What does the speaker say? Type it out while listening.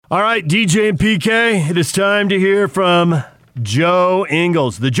All right, DJ and PK, it is time to hear from Joe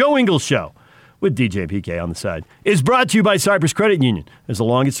Ingles. The Joe Ingles Show with DJ and PK on the side is brought to you by Cypress Credit Union. As the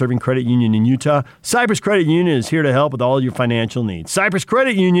longest-serving credit union in Utah, Cypress Credit Union is here to help with all your financial needs. Cypress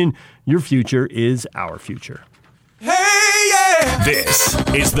Credit Union, your future is our future. Hey, yeah! This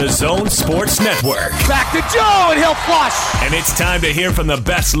is the Zone Sports Network. Back to Joe, and he'll flush. And it's time to hear from the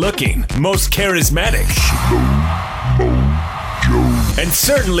best-looking, most charismatic, and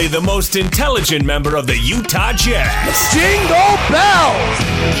certainly the most intelligent member of the Utah Jazz. Jingle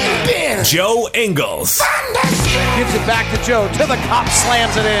bells! Joe Ingles. Gives it back to Joe. To the cup,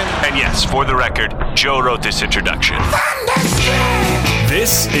 slams it in. And yes, for the record, Joe wrote this introduction.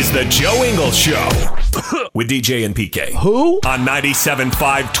 This is the Joe Ingles Show with DJ and PK. Who? On 97.5,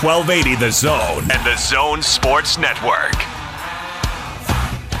 1280 The Zone and the Zone Sports Network.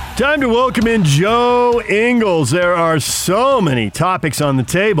 Time to welcome in Joe Ingles. There are so many topics on the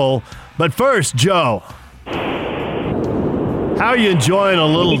table. But first, Joe, how are you enjoying a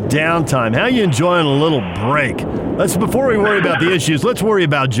little downtime? How are you enjoying a little break? Before we worry about the issues, let's worry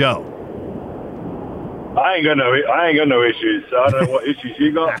about Joe. I ain't got no issues. I don't know what issues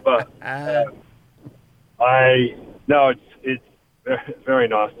you got, but it's very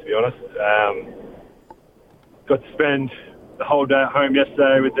nice, to be honest. Got to spend the whole day at home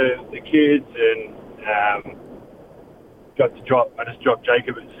yesterday with the kids, and I just dropped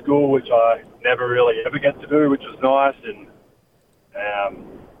Jacob at school, which I never really ever get to do, which was nice. And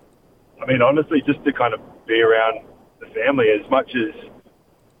I mean, honestly, just to kind of be around the family as much as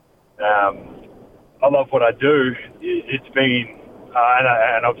I love what I do. It's been,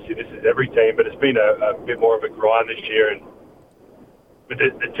 and obviously this is every team, but it's been a bit more of a grind this year. And with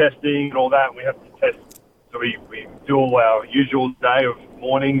the testing and all that, we have to test. So we do all our usual day of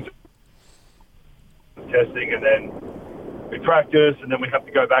mornings testing, and then we practice, and then we have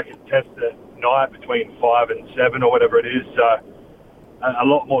to go back and test at night between 5 and 7 or whatever it is. So a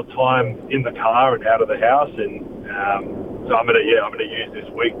lot more time in the car and out of the house. And so I'm gonna use this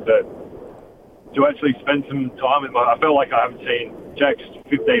week to actually spend some time with I felt like I haven't seen Jack's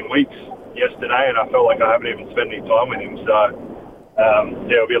 15 weeks yesterday, and I felt like I haven't even spent any time with him. So,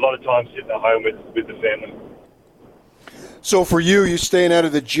 it'll be a lot of time sitting at home with the family. So for you staying out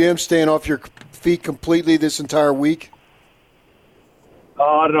of the gym, staying off your feet completely this entire week?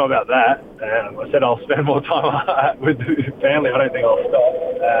 Oh, I don't know about that. I said I'll spend more time with the family. I don't think I'll stop.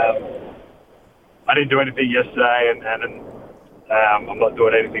 I didn't do anything yesterday, and I'm not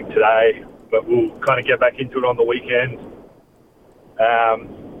doing anything today. But we'll kind of get back into it on the weekend,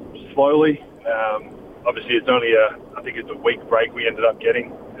 slowly. Obviously, it's only I think it's a week break we ended up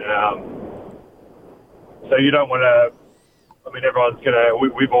getting. So you don't want to. I mean, everyone's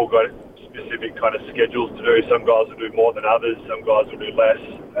we've all got specific kind of schedules to do. Some guys will do more than others. Some guys will do less.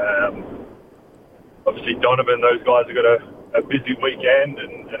 Obviously, Donovan, those guys have got a busy weekend,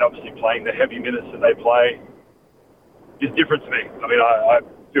 and obviously playing the heavy minutes that they play is different to me. I mean, I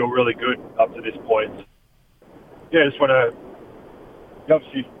feel really good up to this point. Yeah, I just want to,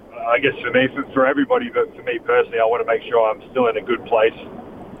 obviously, I guess for me, for everybody, but for me personally, I want to make sure I'm still in a good place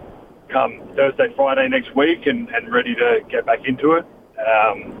come Thursday, Friday next week, and ready to get back into it,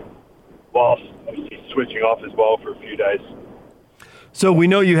 whilst obviously switching off as well for a few days. So we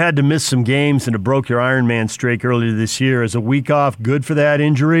know you had to miss some games and it broke your Ironman streak earlier this year. Is a week off good for that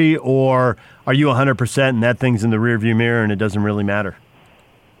injury, or are you 100% and that thing's in the rearview mirror and it doesn't really matter?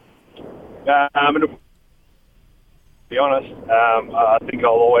 I'm going to be honest. I think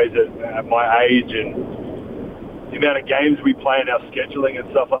I'll always, at my age and the amount of games we play in our scheduling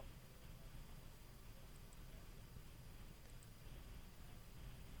and stuff like that,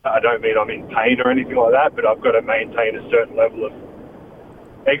 I don't mean I'm in pain or anything like that, but I've got to maintain a certain level of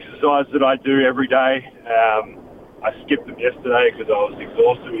exercise that I do every day. I skipped them yesterday because I was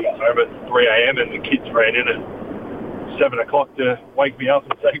exhausted. We got home at 3 a.m. and the kids ran in at 7 o'clock to wake me up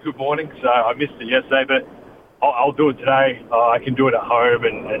and say good morning. So I missed it yesterday, but I'll do it today. I can do it at home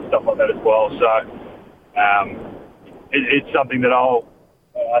and stuff like that as well. So it's something that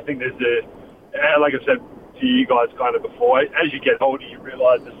I think there's like I said to you guys kind of before, as you get older, you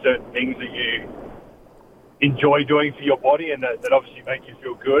realise there's certain things that you enjoy doing for your body and that obviously make you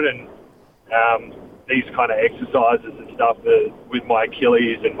feel good. And these kind of exercises and stuff with my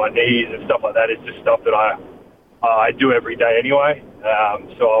Achilles and my knees and stuff like that is just stuff that I do every day anyway.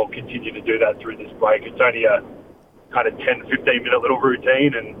 So I'll continue to do that through this break. It's only a kind of 10, 15-minute little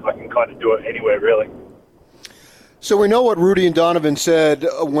routine, and I can kind of do it anywhere, really. So we know what Rudy and Donovan said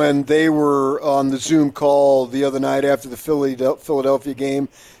when they were on the Zoom call the other night after the Philadelphia game.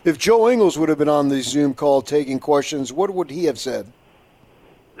 If Joe Ingles would have been on the Zoom call taking questions, what would he have said?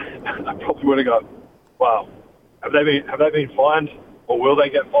 I probably would have gone, wow, have they been fined, or will they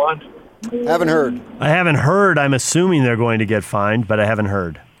get fined? Haven't heard. I haven't heard. I'm assuming they're going to get fined, but I haven't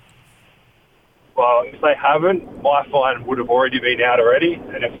heard. Well, if they haven't, my fine would have already been out already,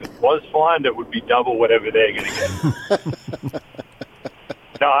 and if it was fined, it would be double whatever they're going to get.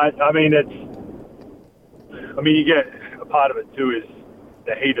 No, I mean, you get a part of it too is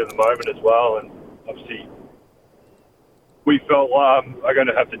the heat of the moment as well, and obviously we felt I'm going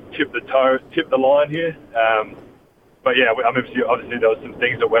to have to tip the line here. But yeah, obviously there was some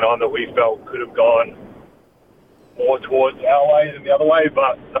things that went on that we felt could have gone more towards our way than the other way.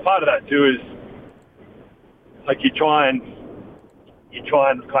 But a part of that too is like you try and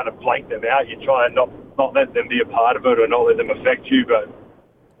kind of blank them out. You try and not let them be a part of it or not let them affect you. But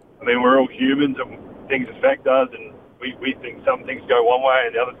I mean, we're all humans and things affect us, and we think some things go one way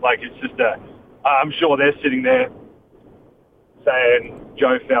and the other. Like it's just I'm sure they're sitting there saying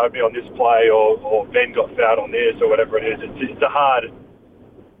Joe fouled me on this play or Ben got fouled on this or whatever it is. It's a hard.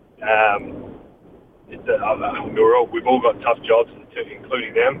 We've all got tough jobs,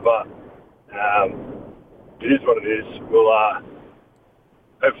 including them, but it is what it is. We'll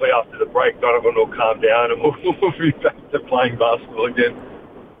hopefully after the break, Donovan will calm down and we'll be back to playing basketball again.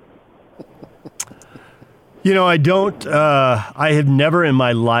 You know, I have never in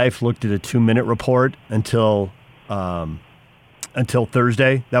my life looked at a 2-minute report until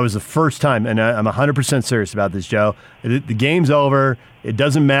Thursday. That was the first time, and I'm 100% serious about this, Joe. The game's over. It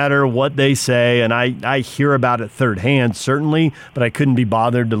doesn't matter what they say, and I hear about it third hand, certainly, but I couldn't be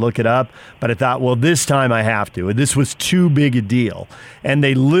bothered to look it up. But I thought, well, this time I have to. This was too big a deal. And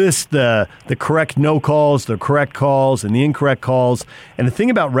they list the correct no calls, the correct calls, and the incorrect calls. And the thing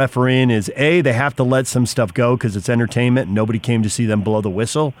about refereeing is, A, they have to let some stuff go because it's entertainment, and nobody came to see them blow the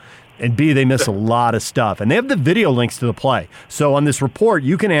whistle. And B, they miss a lot of stuff. And they have the video links to the play. So on this report,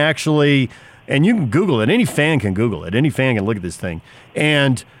 you can actually, and you can Google it. Any fan can Google it. Any fan can look at this thing.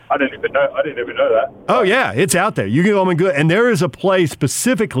 And I didn't even know that. Oh, yeah, it's out there. You can go and go. And there is a play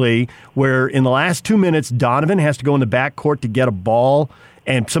specifically where in the last 2 minutes, Donovan has to go in the backcourt to get a ball.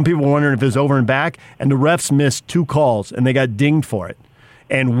 And some people were wondering if it was over and back. And the refs missed 2 calls, and they got dinged for it.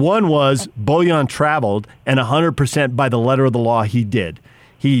 And one was Bojan traveled, and 100% by the letter of the law he did.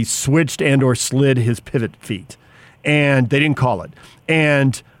 He switched and or slid his pivot feet, and they didn't call it.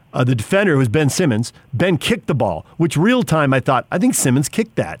 And the defender, who was Ben Simmons, kicked the ball, which real time I thought, I think Simmons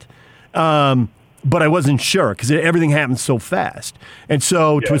kicked that. But I wasn't sure because everything happened so fast. And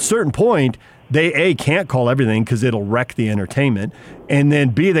so to a certain point, they, A, can't call everything because it'll wreck the entertainment. And then,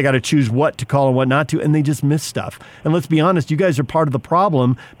 B, they got to choose what to call and what not to, and they just miss stuff. And let's be honest, you guys are part of the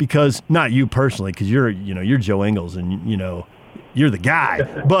problem because, not you personally, because you're Joe Ingles and, you're the guy.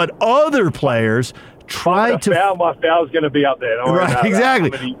 But other players try to... My foul's going to be up there. Don't worry about exactly.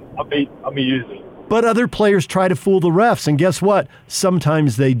 That. I'm using it. But other players try to fool the refs, and guess what?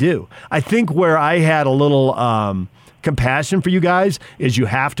 Sometimes they do. I think where I had a little compassion for you guys is you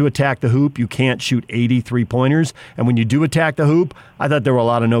have to attack the hoop. You can't shoot 80 3-pointers. And when you do attack the hoop, I thought there were a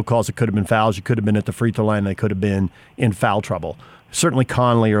lot of no calls. It could have been fouls. You could have been at the free throw line. They could have been in foul trouble. Certainly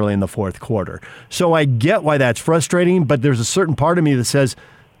Conley early in the fourth quarter. So I get why that's frustrating, but there's a certain part of me that says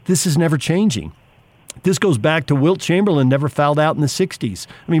this is never changing. This goes back to Wilt Chamberlain never fouled out in the 60s.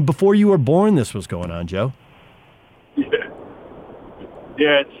 I mean, before you were born, this was going on, Joe. Yeah.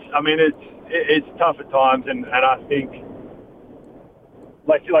 It's tough at times, and I think,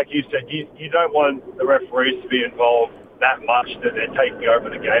 like you said, you don't want the referees to be involved that much that they're taking over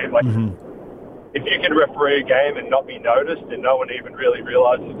the game. Like, if you can referee a game and not be noticed and no one even really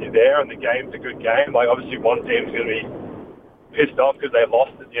realizes you're there and the game's a good game, like obviously one team's going to be pissed off because they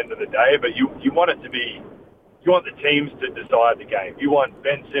lost at the end of the day, but you want it to be, you want the teams to decide the game. You want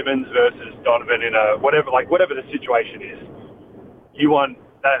Ben Simmons versus Donovan in whatever the situation is. You want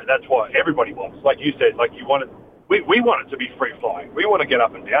that's what everybody wants. Like you said, like you want it, we want it to be free flowing. We want to get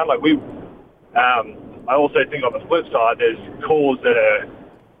up and down. Like I also think on the flip side, there's calls that are,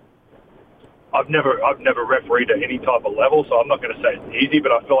 I've never refereed at any type of level, so I'm not going to say it's easy,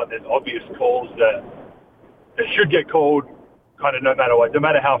 but I feel like there's obvious calls that should get called kind of no matter what, no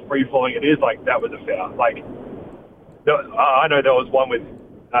matter how free-flowing it is, like that was a foul. Like, I know there was one with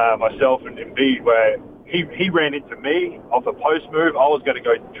myself and Embiid where he ran into me off a post move. I was going to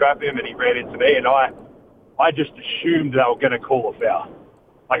go trap him, and he ran into me, and I just assumed they were going to call a foul.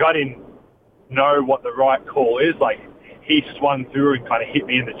 Like, I didn't know what the right call is. Like, he swung through and kind of hit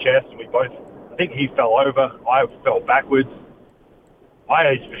me in the chest, and we both, I think he fell over. I fell backwards. I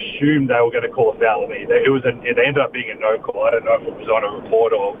assumed they were going to call a foul on me. It ended up being a no call. I don't know if it was on a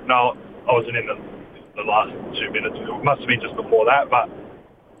report or no. I wasn't in the last 2 minutes. It must have been just before that. But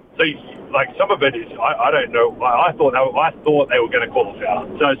So, like, some of it is, I don't know. I thought they were going to call a foul.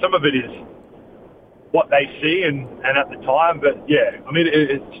 So some of it is what they see and at the time. But, yeah, I mean,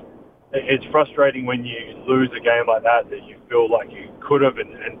 it's frustrating when you lose a game like that you feel like you could have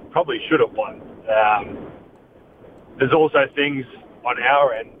and probably should have won. There's also things on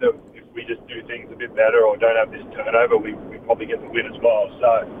our end that if we just do things a bit better or don't have this turnover, we probably get the win as well.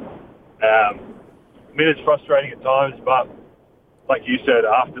 So, I mean, it's frustrating at times, but like you said,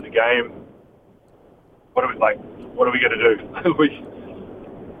 after the game, what are we going to do?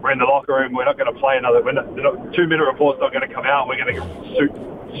 We're in the locker room. We're not going to play another. 2-minute report's not going to come out. We're going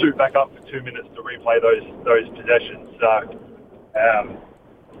to suit back up for 2 minutes to replay those possessions. So,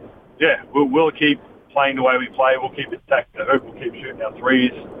 yeah, we'll keep playing the way we play. We'll keep attacking the hoop. We'll keep shooting our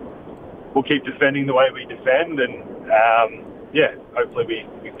threes. We'll keep defending the way we defend, and yeah, hopefully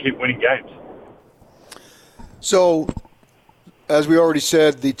we keep winning games. So, as we already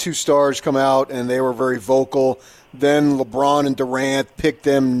said, the two stars come out and they were very vocal. Then LeBron and Durant picked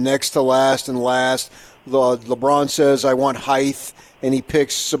them next to last and last. LeBron says, I want height, and he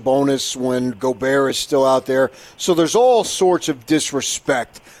picks Sabonis when Gobert is still out there. So there's all sorts of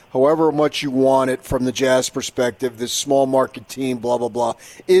disrespect, however much you want it from the Jazz perspective, this small market team, blah, blah, blah.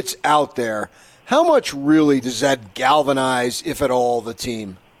 It's out there. How much really does that galvanize, if at all, the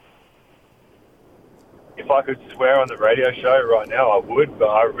team? If I could swear on the radio show right now, I would, but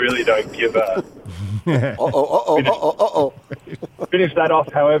I really don't give a... Finish that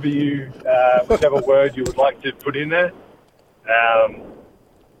off however you, whichever word you would like to put in there.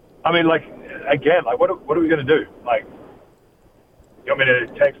 I mean, like, again, like, what are we going to do? Like, you want me to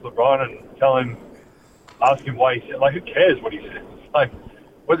text LeBron and ask him why he said, like, who cares what he says? Like,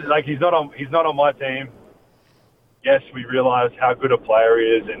 he's not on my team. Yes, we realize how good a player he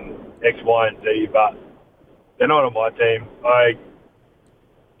is and X, Y, and Z, but they're not on my team. I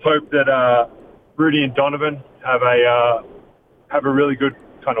hope that Rudy and Donovan have a really good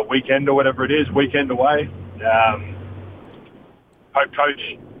kind of weekend or whatever it is, weekend away. Hope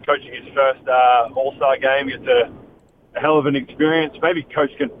coaching his first All-Star game gets a hell of an experience. Maybe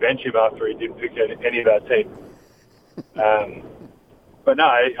Coach can bench him after he didn't pick any of our team. But no,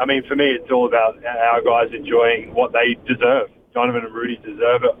 I mean, for me, it's all about our guys enjoying what they deserve. Donovan and Rudy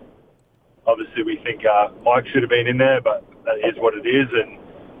deserve it. Obviously, we think Mike should have been in there, but that is what it is.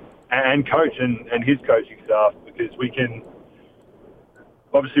 And Coach and his coaching staff, because we can...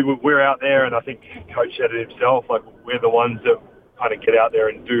 Obviously, we're out there, and I think Coach said it himself, like, we're the ones that kind of get out there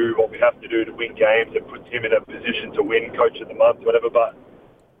and do what we have to do to win games and puts him in a position to win Coach of the Month, whatever. But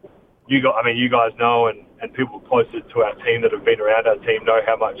you guys know, and people closer to our team that have been around our team know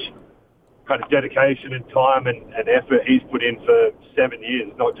how much kind of dedication and time and effort he's put in for 7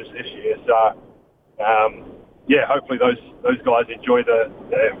 years, not just this year. So, yeah, hopefully those guys enjoy the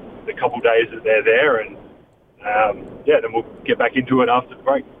couple days that they're there, and yeah, then we'll get back into it after the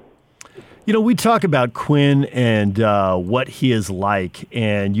break. You know, we talk about Quinn and what he is like,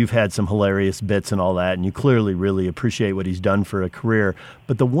 and you've had some hilarious bits and all that, and you clearly really appreciate what he's done for a career.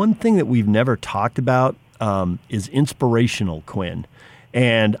 But the one thing that we've never talked about is inspirational Quinn.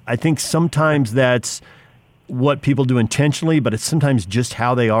 And I think sometimes that's what people do intentionally, but it's sometimes just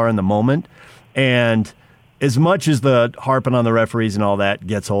how they are in the moment. And as much as the harping on the referees and all that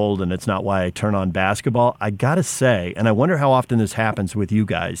gets old, and it's not why I turn on basketball, I got to say, and I wonder how often this happens with you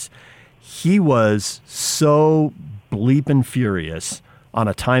guys, he was so bleeping furious on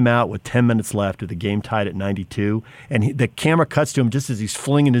a timeout with 10 minutes left with the game tied at 92, and the camera cuts to him just as he's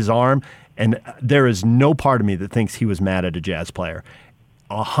flinging his arm, and there is no part of me that thinks he was mad at a Jazz player.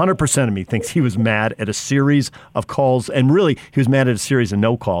 100% of me thinks he was mad at a series of calls, and really, he was mad at a series of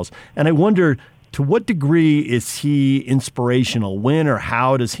no calls. And I wonder, to what degree is he inspirational? When or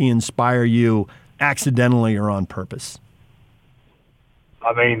how does he inspire you, accidentally or on purpose?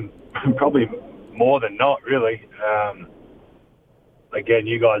 I mean, probably more than not, really. Again,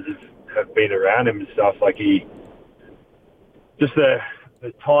 you guys have been around him and stuff. Like, just the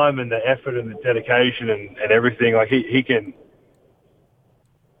time and the effort and the dedication and everything. Like, he can.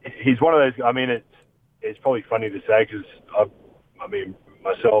 He's one of those. I mean, it's probably funny to say because I mean,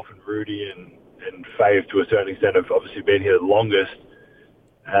 myself and Rudy and Fave to a certain extent have obviously been here the longest.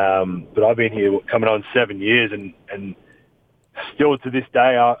 But I've been here coming on 7 years, and still to this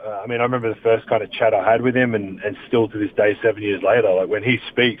day, I mean, I remember the first kind of chat I had with him, and still to this day, 7 years later, like, when he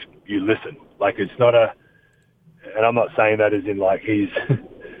speaks, you listen. Like, it's not and I'm not saying that as in, like, he's,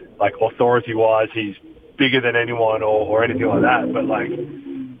 like, authority-wise, he's bigger than anyone or anything like that, but, like,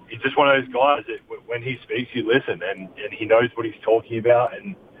 he's just one of those guys that when he speaks, you listen, and he knows what he's talking about.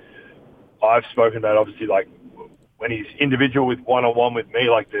 And I've spoken about, obviously, like, when he's individual with one-on-one with me,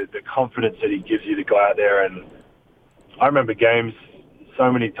 like the confidence that he gives you to go out there. And I remember games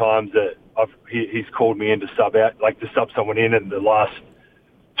so many times that he's called me in to sub out, like to sub someone in the last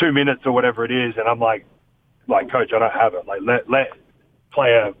 2 minutes or whatever it is. And I'm like, Coach, I don't have it. Like, let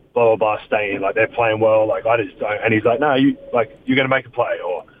player blah, blah, blah stay in. Like, they're playing well. Like, I just don't. And he's like, no, you're going to make a play,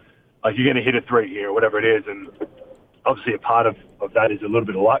 or like you're going to hit a 3 here or whatever it is. And obviously a part of that is a little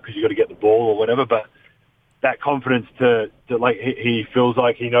bit of luck because you got to get the ball or whatever. But that confidence to like, he feels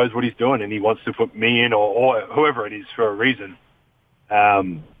like he knows what he's doing and he wants to put me in or whoever it is for a reason.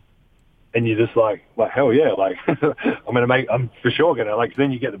 And you're just like hell yeah, like I'm for sure gonna, like,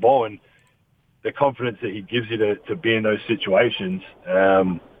 then you get the ball and the confidence that he gives you to be in those situations.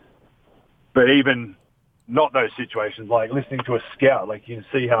 But even not those situations, like listening to a scout, like you can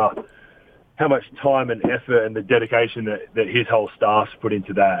see how much time and effort and the dedication that his whole staff's put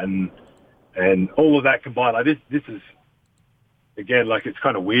into that, and all of that combined. Like this is, again, like, it's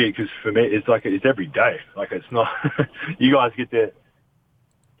kind of weird because for me it's like it's every day. Like, it's not you guys get the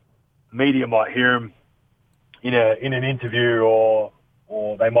media might hear him in an interview or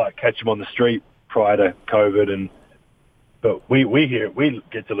they might catch him on the street prior to COVID, but we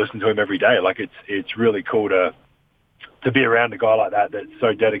get to listen to him every day. Like, it's really cool to be around a guy like that that's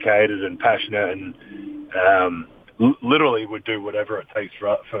so dedicated and passionate and literally would do whatever it takes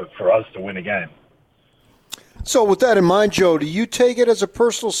for us to win a game. So with that in mind, Joe, do you take it as a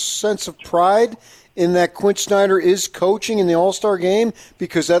personal sense of pride in that Quinn Snyder is coaching in the All-Star game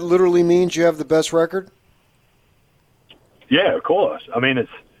because that literally means you have the best record? Yeah, of course. I mean,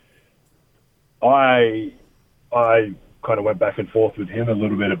 I kind of went back and forth with him a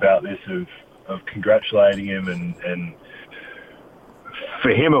little bit about this of congratulating him, and for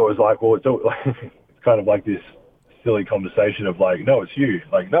him it was like, well, it's kind of like this silly conversation of like, no, it's you.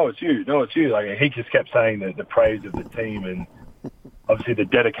 Like, no, it's you. No, it's you. Like, he just kept saying the praise of the team and obviously the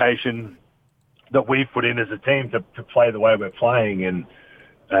dedication that we've put in as a team to play the way we're playing and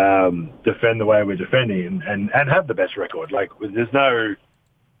defend the way we're defending and have the best record. Like, there's no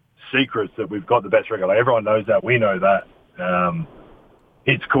secrets that we've got the best record. Like, everyone knows that. We know that.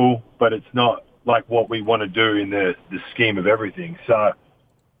 It's cool, but it's not like what we want to do in the scheme of everything. So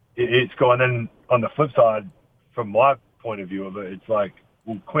it's cool. And then on the flip side, from my point of view of it, it's like,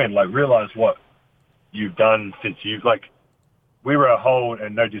 well, Quinn, like, realize what you've done since you've, like, we were a whole,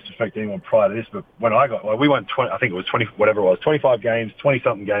 and no disrespect to anyone prior to this, but when I got, we won 20, I think it was 20, whatever it was, 25 games,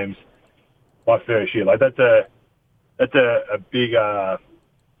 20-something games my first year. Like, that's a big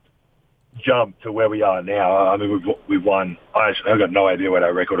jump to where we are now. I mean, we've won, I've got no idea what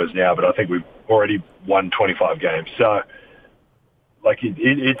our record is now, but I think we've already won 25 games. So, like,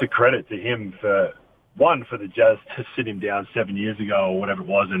 it's a credit to him for the Jazz to sit him down 7 years ago or whatever it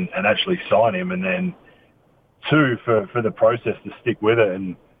was and actually sign him, and then two, for the process to stick with it.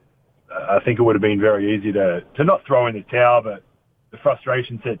 And I think it would have been very easy to not throw in the towel, but the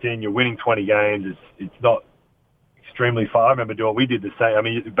frustration sets in. You're winning 20 games. It's not extremely far. I remember we did the same. I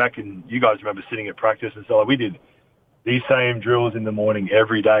mean, back in, you guys remember sitting at practice and so like, we did these same drills in the morning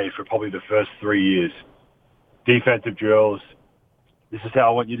every day for probably the first 3 years. Defensive drills. This is how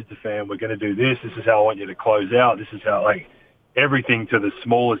I want you to defend. We're going to do this. This is how I want you to close out. This is how, like, everything to the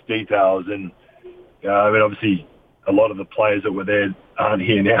smallest details. And I mean, obviously, a lot of the players that were there aren't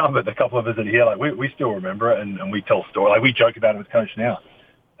here now, but the couple of us that are here, like, we still remember it, and we tell stories. Like, we joke about it with Coach now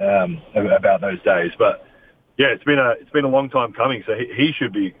about those days. But yeah, it's been a long time coming. So he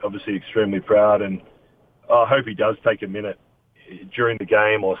should be obviously extremely proud, and I hope he does take a minute during the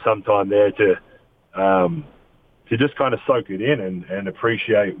game or sometime there to just kind of soak it in and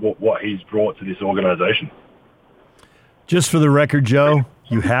appreciate what he's brought to this organization. Just for the record, Joe,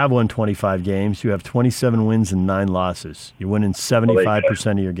 you have won 25 games. You have 27 wins and 9 losses. You're winning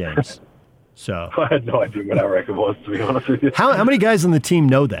 75% of your games. So I had no idea what our record was, to be honest with you. How many guys on the team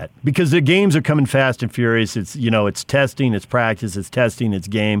know that? Because the games are coming fast and furious. It's, it's testing, it's practice, it's testing, it's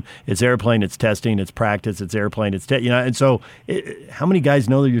game, it's airplane, it's testing, it's practice, it's airplane, it's and so how many guys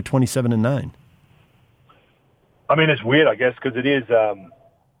know that you're 27 and 9? I mean, it's weird, I guess, because it is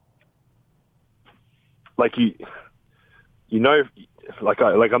like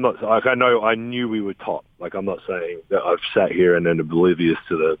I'm not like I knew we were top. Like, I'm not saying that I've sat here and then oblivious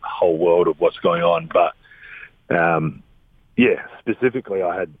to the whole world of what's going on, but yeah, specifically,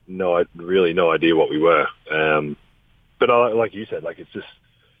 I had really no idea what we were. But like you said, like, it's just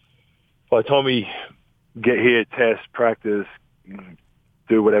by the time we get here, test, practice,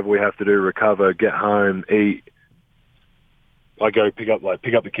 do whatever we have to do, recover, get home, eat. I go pick up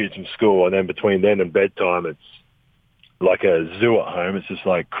the kids from school, and then between then and bedtime, it's like a zoo at home. It's just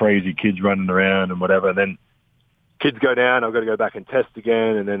like crazy kids running around and whatever. And then kids go down, I've got to go back and test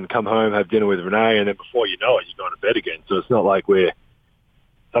again, and then come home, have dinner with Renee, and then before you know it, you're going to bed again. So it's not like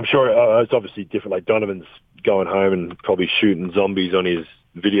I'm sure it's obviously different. Like Donovan's going home and probably shooting zombies on his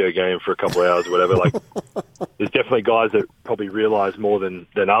video game for a couple of hours or whatever. Like, there's definitely guys that probably realize more than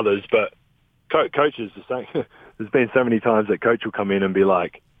others, but coaches are saying, there's been so many times that coach will come in and be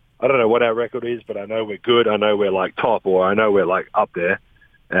like, I don't know what our record is, but I know we're good. I know we're like top, or I know we're like up there,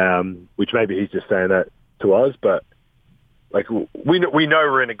 which maybe he's just saying that to us, but like we know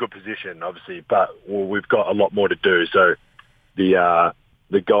we're in a good position, obviously, but we've got a lot more to do. So the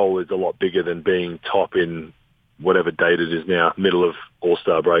goal is a lot bigger than being top in whatever date it is now, middle of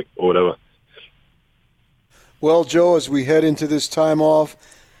All-Star break or whatever. Well, Joe, as we head into this time off,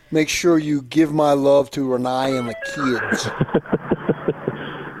 make sure you give my love to Renee and the kids.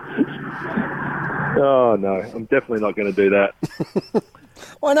 Oh, no, I'm definitely not going to do that.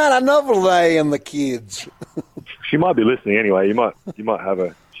 Why not? Another Renee and the kids. She might be listening anyway. You might have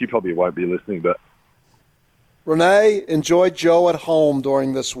her. She probably won't be listening, but Renee, enjoy Joe at home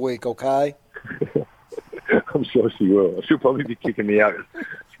during this week, okay? I'm sure she will. She'll probably be kicking me out.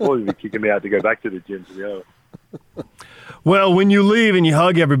 She'll probably be kicking me out to go back to the gym, to be honest. Well, when you leave and you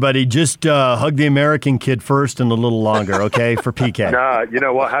hug everybody, just hug the American kid first and a little longer, okay, for PK. Nah, you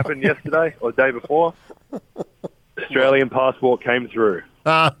know what happened yesterday or the day before? Australian passport came through.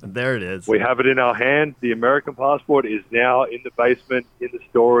 Ah, there it is. We have it in our hand. The American passport is now in the basement, in the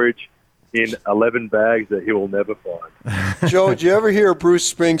storage, in 11 bags that he will never find. Joe, did you ever hear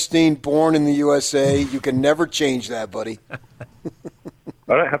Bruce Springsteen, Born in the USA? You can never change that, buddy.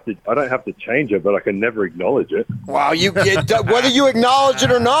 I don't have to change it, but I can never acknowledge it. Wow, whether you acknowledge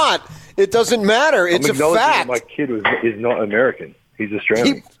it or not, it doesn't matter. It's a fact. That my kid is not American. He's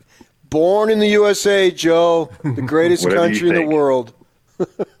Australian. Born in the USA, Joe, the greatest country in the world.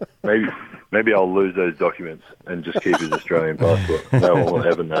 Maybe I'll lose those documents and just keep his Australian passport. No one will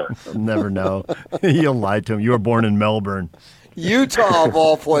ever know. Never know. You'll lie to him. You were born in Melbourne. Utah, of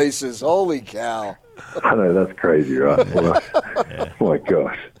all places. Holy cow. I know, that's crazy, right? Oh, my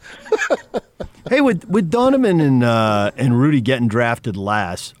gosh. Hey, with Donovan and Rudy getting drafted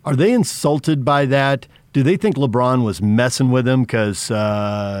last, are they insulted by that? Do they think LeBron was messing with him because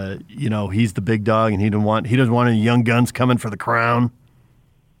he's the big dog and he doesn't want any young guns coming for the crown?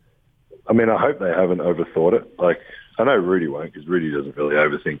 I mean, I hope they haven't overthought it. Like, I know Rudy won't because Rudy doesn't really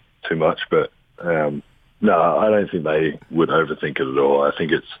overthink too much. But no, I don't think they would overthink it at all. I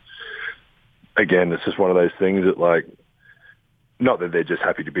think it's just one of those things that, like, not that they're just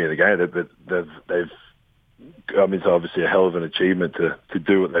happy to be in the game, but it's obviously a hell of an achievement to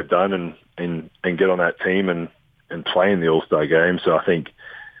do what they've done and get on that team and play in the All-Star game. So I think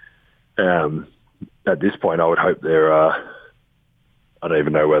at this point, I would hope they're I don't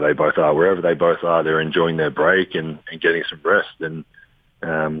even know where they both are. Wherever they both are, they're enjoying their break and getting some rest and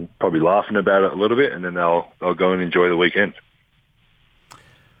probably laughing about it a little bit, and then they'll go and enjoy the weekend.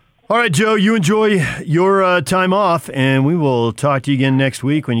 All right, Joe, you enjoy your time off, and we will talk to you again next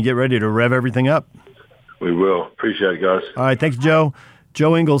week when you get ready to rev everything up. We will. Appreciate it, guys. All right, thanks, Joe.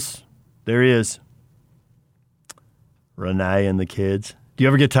 Joe Ingles, there he is. Renee and the kids. Do you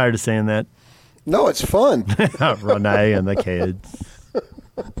ever get tired of saying that? No, it's fun. Renee and the kids.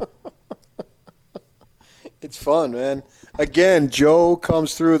 It's fun, man. Again, Joe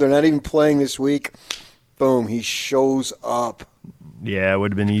comes through. They're not even playing this week. Boom, he shows up. Yeah, it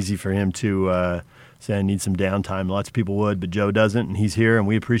would have been easy for him to say, I need some downtime. Lots of people would, but Joe doesn't, and he's here, and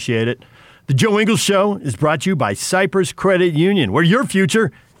we appreciate it. The Joe Ingles Show is brought to you by Cyprus Credit Union, where your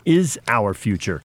future is our future.